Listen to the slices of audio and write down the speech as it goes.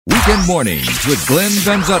Weekend mornings with Glenn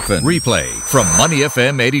van Zutphen. Replay from Money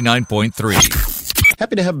FM 89.3.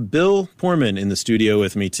 Happy to have Bill Poorman in the studio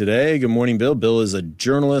with me today. Good morning, Bill. Bill is a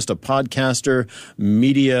journalist, a podcaster,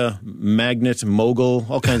 media magnate, mogul,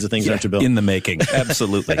 all kinds of things, aren't you, Bill? In the making.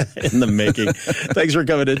 Absolutely. In the making. Thanks for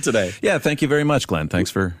coming in today. Yeah, thank you very much, Glenn. Thanks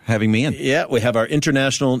for having me in. Yeah, we have our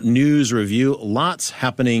international news review. Lots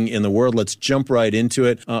happening in the world. Let's jump right into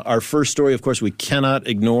it. Our first story, of course, we cannot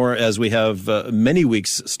ignore, as we have many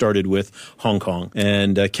weeks started with Hong Kong.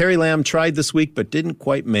 And Carrie Lam tried this week, but didn't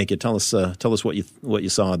quite make it. Tell us what you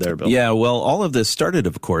saw there, Bill. Yeah, well, all of this started,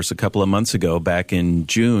 of course, a couple of months ago, back in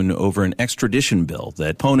June, over an extradition bill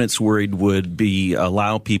that opponents worried would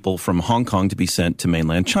allow people from Hong Kong to be sent to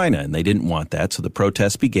mainland China, and they didn't want that, so the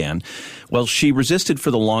protests began. Well, she resisted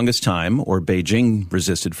for the longest time, or Beijing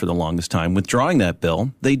resisted for the longest time, withdrawing that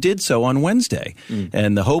bill. They did so on Wednesday,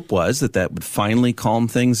 and the hope was that would finally calm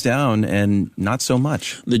things down, and not so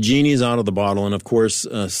much. The genie's out of the bottle, and of course,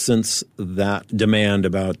 since that demand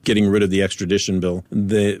about getting rid of the extradition bill,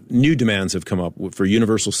 the new demands have come up for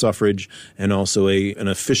universal suffrage and also an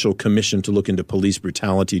official commission to look into police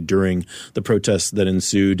brutality during the protests that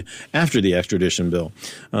ensued after the extradition bill.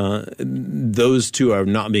 Those two are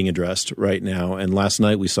not being addressed right now. And last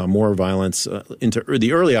night we saw more violence into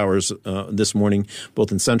the early hours this morning,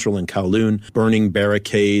 both in Central and Kowloon, burning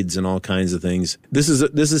barricades and all kinds of things. This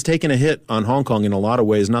is taking a hit on Hong Kong in a lot of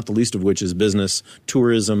ways, not the least of which is business,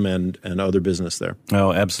 tourism, and other business there.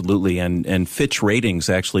 Oh, absolutely. And Fitch Ratings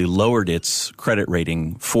actually lowered its credit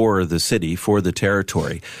rating for the city, for the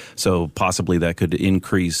territory. So possibly that could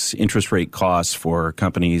increase interest rate costs for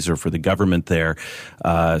companies or for the government there.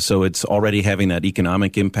 So it's already having that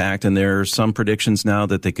economic impact. And there are some predictions now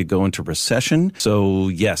that they could go into recession. So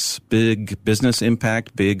yes, big business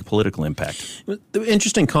impact, big political impact.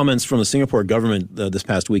 Interesting comments from the Singapore government this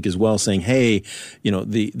past week as well, saying, hey,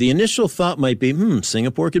 the initial thought might be,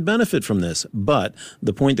 Singapore could benefit from this. But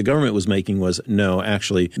the point the government was making was, no,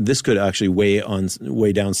 actually, this could actually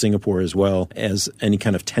weigh down Singapore as well, as any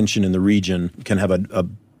kind of tension in the region can have a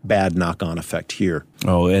bad knock-on effect here.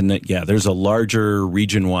 Oh, and there's a larger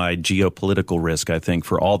region-wide geopolitical risk, I think,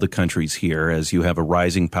 for all the countries here, as you have a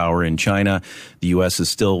rising power in China. The U.S. is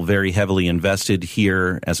still very heavily invested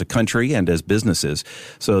here as a country and as businesses.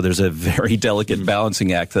 So there's a very delicate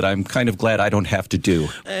balancing act that I'm kind of glad I don't have to do.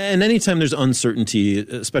 And anytime there's uncertainty,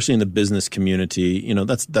 especially in the business community,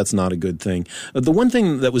 that's not a good thing. The one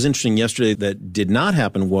thing that was interesting yesterday that did not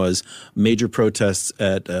happen was major protests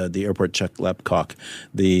at the airport Chek-Lap-Kok.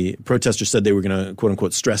 The protesters said they were going to, quote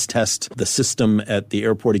unquote, stress test the system at the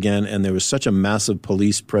airport again. And there was such a massive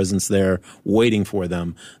police presence there waiting for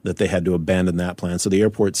them that they had to abandon that plan. So the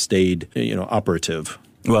airport stayed, operative.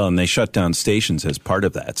 Well, and they shut down stations as part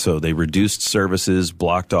of that. So they reduced services,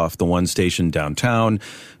 blocked off the one station downtown.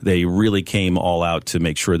 They really came all out to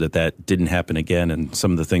make sure that didn't happen again. And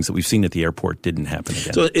some of the things that we've seen at the airport didn't happen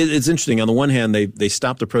again. So it's interesting. On the one hand, they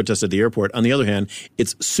stopped the protest at the airport. On the other hand,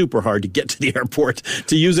 it's super hard to get to the airport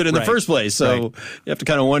to use it in the first place. So you have to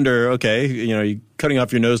kind of wonder, okay, you cutting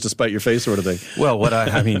off your nose to spite your face sort of thing. Well, what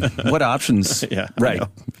options? Yeah. Right.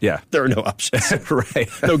 Yeah. There are no options. Right.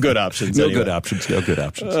 No good options. No anyway. good options. No good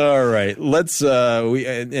options. All right. Let's, I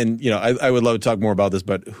would love to talk more about this,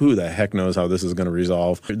 but who the heck knows how this is going to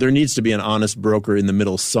resolve? There needs to be an honest broker in the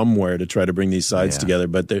middle somewhere to try to bring these sides together.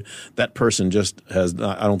 But that person just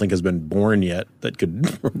I don't think has been born yet that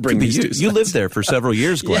could bring these two sides. You lived there for several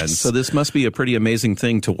years, Glenn. Yes. So this must be a pretty amazing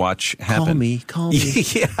thing to watch happen. Call me.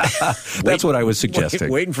 Yeah. That's what I was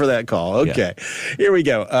suggesting. Waiting for that call. Okay. Yeah. Here we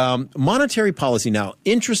go. Monetary policy now.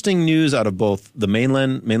 Interesting news out of both the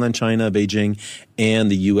mainland China, Beijing,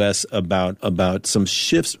 and the U.S. about some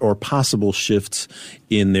shifts or possible shifts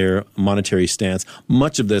in their monetary stance.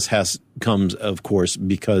 Much of this comes, of course,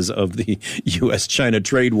 because of the U.S.-China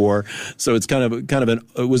trade war. So it's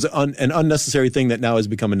an unnecessary thing that now has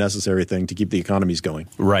become a necessary thing to keep the economies going.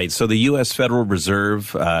 Right. So the U.S. Federal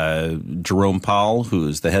Reserve, Jerome Powell, who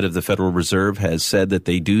is the head of the Federal Reserve, has said that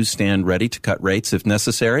they do stand ready to cut rates if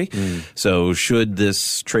necessary. So should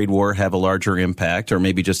this trade war have a larger impact, or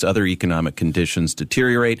maybe just other economic conditions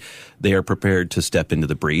deteriorate, they are prepared to step into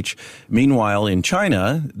the breach. Meanwhile, in China,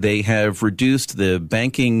 they have reduced the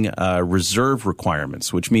banking reserve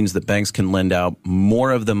requirements, which means that banks can lend out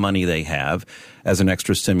more of the money they have as an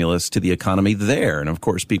extra stimulus to the economy there. And of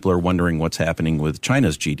course, people are wondering what's happening with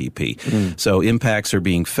China's GDP. So impacts are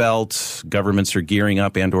being felt. Governments are gearing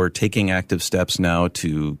up and or taking active steps now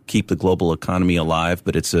to keep the global economy alive.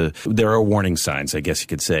 But there are warning signs, I guess you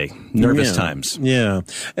could say. Nervous times. Yeah.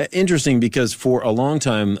 Interesting, because for a long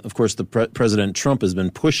time, of course, the President Trump has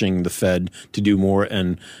been pushing the Fed to do more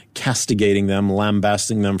and castigating them,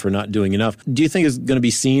 lambasting them for not doing enough. Do you think it's going to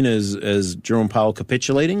be seen as Jerome Powell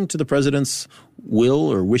capitulating to the president's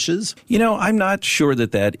will or wishes? I'm not sure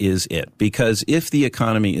that is it, because if the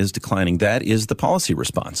economy is declining, that is the policy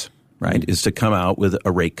response, right, is to come out with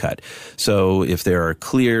a rate cut. So if there's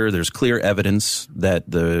clear evidence that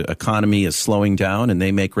the economy is slowing down and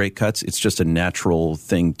they make rate cuts, it's just a natural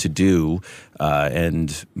thing to do.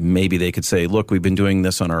 And maybe they could say, look, we've been doing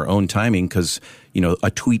this on our own timing because,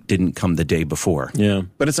 a tweet didn't come the day before. Yeah,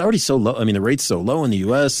 but it's already so low. I mean, the rate's so low in the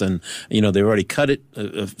U.S. and, they've already cut it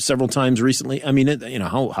several times recently. I mean,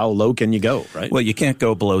 how low can you go, right? Well, you can't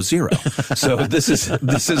go below zero. So this is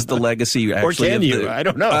the legacy. Actually, or can you? I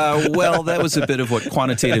don't know. Well, that was a bit of what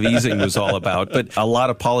quantitative easing was all about. But a lot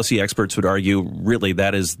of policy experts would argue, really,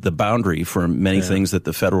 that is the boundary for many things that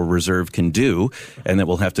the Federal Reserve can do, and that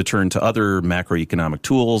we'll have to turn to other macroeconomic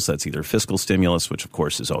tools. That's either fiscal stimulus, which, of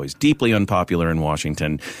course, is always deeply unpopular in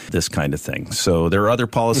Washington, this kind of thing. So there are other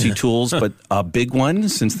policy tools, but a big one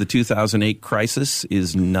since the 2008 crisis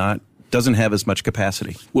doesn't have as much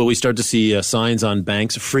capacity. Will we start to see signs on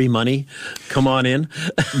banks, free money, come on in?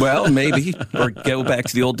 Well, maybe. Or go back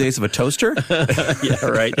to the old days of a toaster. Yeah,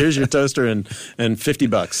 right. Here's your toaster and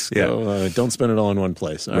 $50. Yeah. Go, don't spend it all in one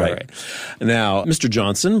place. All right. Now, Mr.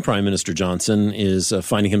 Johnson, Prime Minister Johnson, is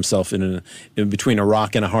finding himself in between a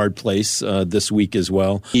rock and a hard place this week as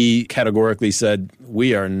well. He categorically said,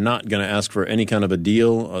 we are not going to ask for any kind of a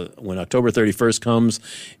deal. When October 31st comes,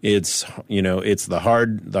 it's the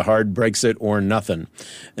hard Brexit or nothing.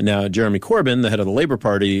 And now Jeremy Corbyn, the head of the Labour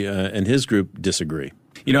Party, and his group disagree.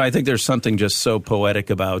 I think there's something just so poetic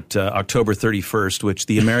about October 31st, which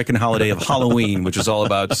the American holiday of Halloween, which is all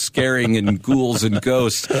about scaring and ghouls and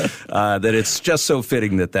ghosts, that it's just so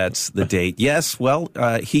fitting that that's the date. Yes, well,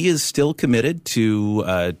 he is still committed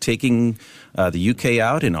to taking the UK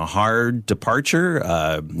out in a hard departure,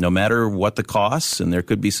 no matter what the costs, and there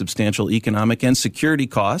could be substantial economic and security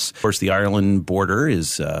costs. Of course, the Ireland border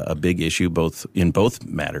is a big issue in both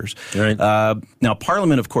matters. Right. Now,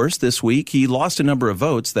 Parliament, of course, this week, he lost a number of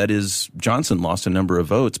votes. That is, Johnson lost a number of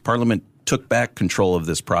votes. Parliament took back control of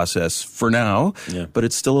this process for now, but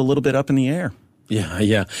it's still a little bit up in the air.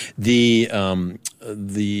 Yeah. The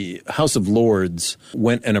House of Lords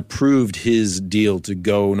went and approved his deal to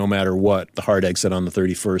go no matter what, the hard exit on the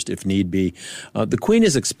 31st if need be. The Queen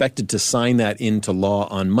is expected to sign that into law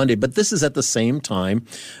on Monday, but this is at the same time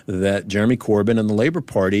that Jeremy Corbyn and the Labour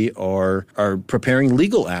Party are preparing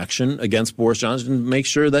legal action against Boris Johnson to make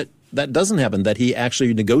sure that doesn't happen, that he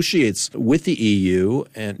actually negotiates with the EU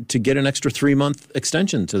and to get an extra 3-month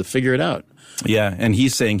extension to figure it out. Yeah, and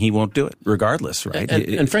he's saying he won't do it regardless, right?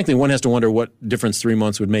 And frankly, one has to wonder what difference 3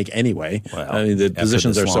 months would make anyway. Well, I mean, the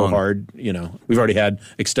positions are so hard. We've already had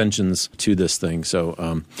extensions to this thing.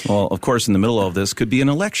 So, well, of course, in the middle of this could be an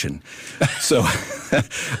election. So,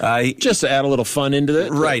 just to add a little fun into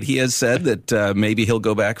it. Right. He has said that maybe he'll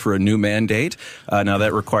go back for a new mandate. Now,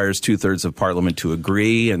 that requires 2/3 of Parliament to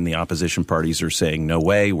agree, and the opposition parties are saying, no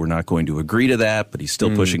way, we're not going to agree to that, but he's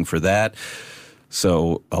still pushing for that.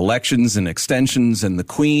 So elections and extensions and the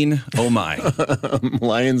Queen, oh my.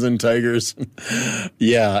 Lions and tigers.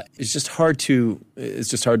 Yeah, it's just hard to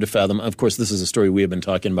fathom. Of course, this is a story we have been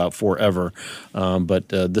talking about forever, but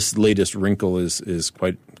this latest wrinkle is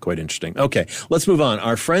quite interesting. Okay, let's move on.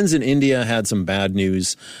 Our friends in India had some bad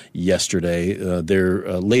news yesterday.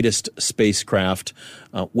 Their latest spacecraft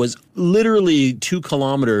was literally 2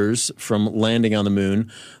 kilometers from landing on the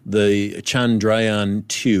moon, the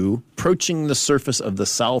Chandrayaan-2, approaching the surface of the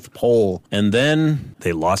South Pole, and then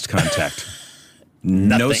they lost contact.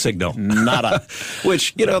 Nothing. No signal. Nada.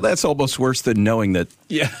 Which, that's almost worse than knowing that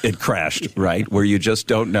it crashed, right? Where you just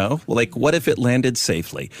don't know. Well, like, what if it landed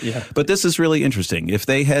safely? Yeah. But this is really interesting. If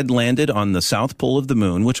they had landed on the South Pole of the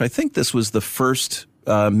moon, which I think this was the first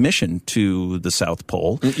mission to the South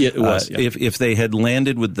Pole. Yeah, it was. Yeah. If they had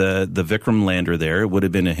landed with the Vikram lander there, it would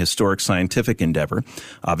have been a historic scientific endeavor.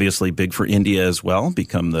 Obviously big for India as well,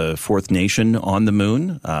 become the 4th nation on the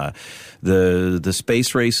moon. The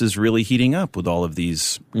space race is really heating up with all of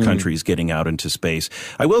these countries getting out into space.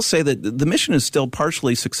 I will say that the mission is still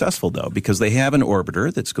partially successful, though, because they have an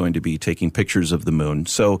orbiter that's going to be taking pictures of the moon.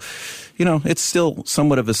 So, it's still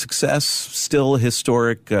somewhat of a success, still a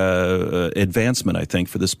historic advancement, I think, think,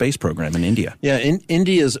 for the space program in India. Yeah,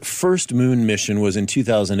 India's first moon mission was in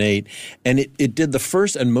 2008, and it did the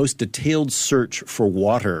first and most detailed search for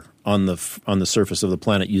water on the surface of the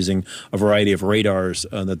planet using a variety of radars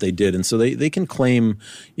that they did, and so they can claim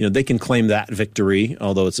that victory,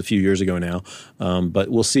 although it's a few years ago now. But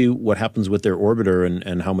we'll see what happens with their orbiter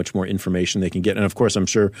and how much more information they can get. And of course, I'm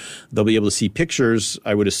sure they'll be able to see pictures,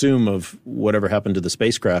 I would assume, of whatever happened to the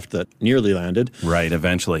spacecraft that nearly landed. Right,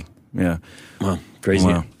 eventually. Yeah. Wow. Crazy.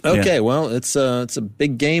 Wow. Okay, Yeah. well, it's a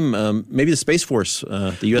big game. Maybe the Space Force,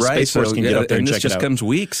 the U.S. Space Force can get up there and check it out. This just comes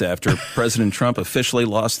weeks after President Trump officially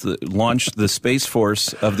launched the Space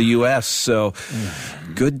Force of the U.S. So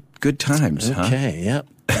good times, huh? Okay, yep.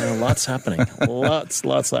 Lots happening.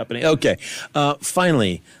 Lots happening. Okay.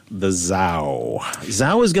 Finally, the ZOW.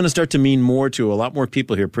 ZOW is going to start to mean more to a lot more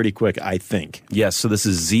people here pretty quick, I think. Yes, so this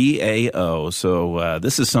is ZAO. So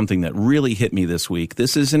this is something that really hit me this week.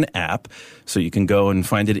 This is an app, so you can go and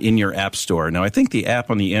find it in your app store. Now, I think the app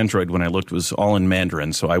on the Android, when I looked, was all in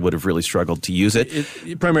Mandarin, so I would have really struggled to use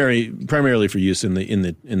it. Primarily for use in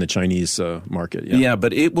the Chinese market. Yeah. Yeah,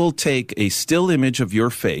 but it will take a still image of your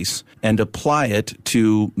face and apply it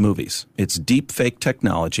to movies. It's deep fake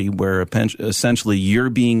technology where essentially you're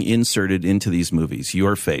being inserted into these movies,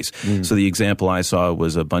 your face. So the example I saw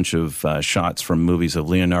was a bunch of shots from movies of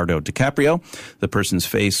Leonardo DiCaprio. The person's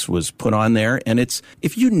face was put on there, and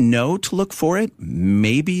if you know to look for it,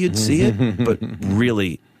 maybe you'd see it, but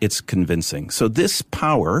really it's convincing. So this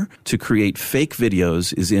power to create fake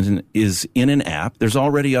videos is in an app. There's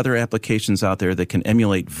already other applications out there that can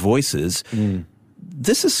emulate voices.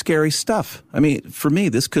 This is scary stuff. I mean, for me,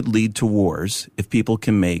 this could lead to wars if people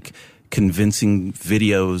can make convincing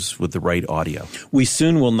videos with the right audio. We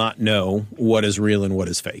soon will not know what is real and what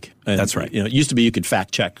is fake. And, that's right. It used to be you could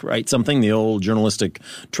fact check, right? Something, the old journalistic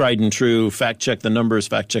tried and true, fact check the numbers,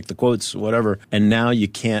 fact check the quotes, whatever. And now you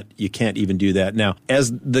can't even do that. Now,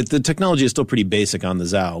 as the technology is still pretty basic on the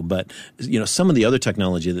ZOW, but some of the other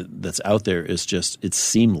technology that's out there is it's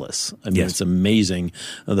seamless. I mean, It's amazing.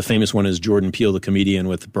 The famous one is Jordan Peele, the comedian,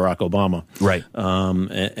 with Barack Obama. Right.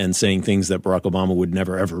 And saying things that Barack Obama would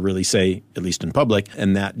never, ever really say, at least in public.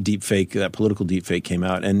 And that political deepfake came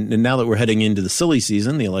out. And now that we're heading into the silly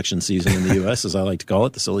season, the election season in the U.S., as I like to call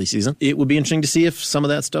it, the silly season, it would be interesting to see if some of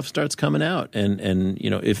that stuff starts coming out and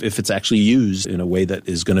if it's actually used in a way that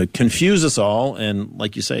is going to confuse us all and,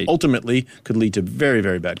 like you say, ultimately could lead to very,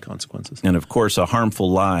 very bad consequences. And of course, a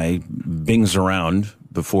harmful lie bings around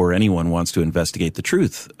before anyone wants to investigate the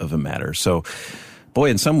truth of a matter. So, boy,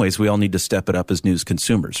 in some ways, we all need to step it up as news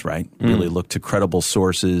consumers, right? Really look to credible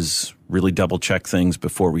sources, really double-check things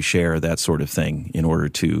before we share, that sort of thing, in order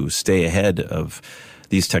to stay ahead of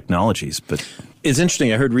these technologies. But it's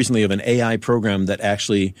interesting. I heard recently of an AI program that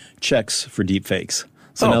actually checks for deep fakes.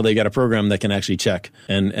 So now they got a program that can actually check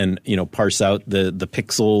and parse out the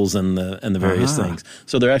pixels and the various things.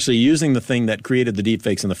 So they're actually using the thing that created the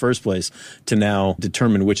deepfakes in the first place to now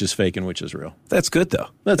determine which is fake and which is real. That's good, though.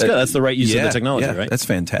 That's good. That's the right use of the technology, right? That's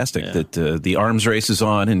fantastic that the arms race is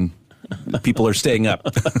on and people are staying up.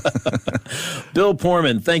 Bill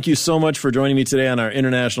Poorman, thank you so much for joining me today on our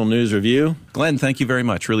International News Review. Glenn, thank you very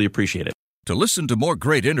much. Really appreciate it. To listen to more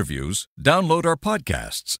great interviews, download our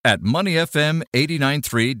podcasts at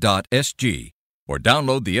moneyfm893.sg or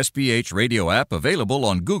download the SBH radio app available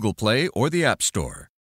on Google Play or the App Store.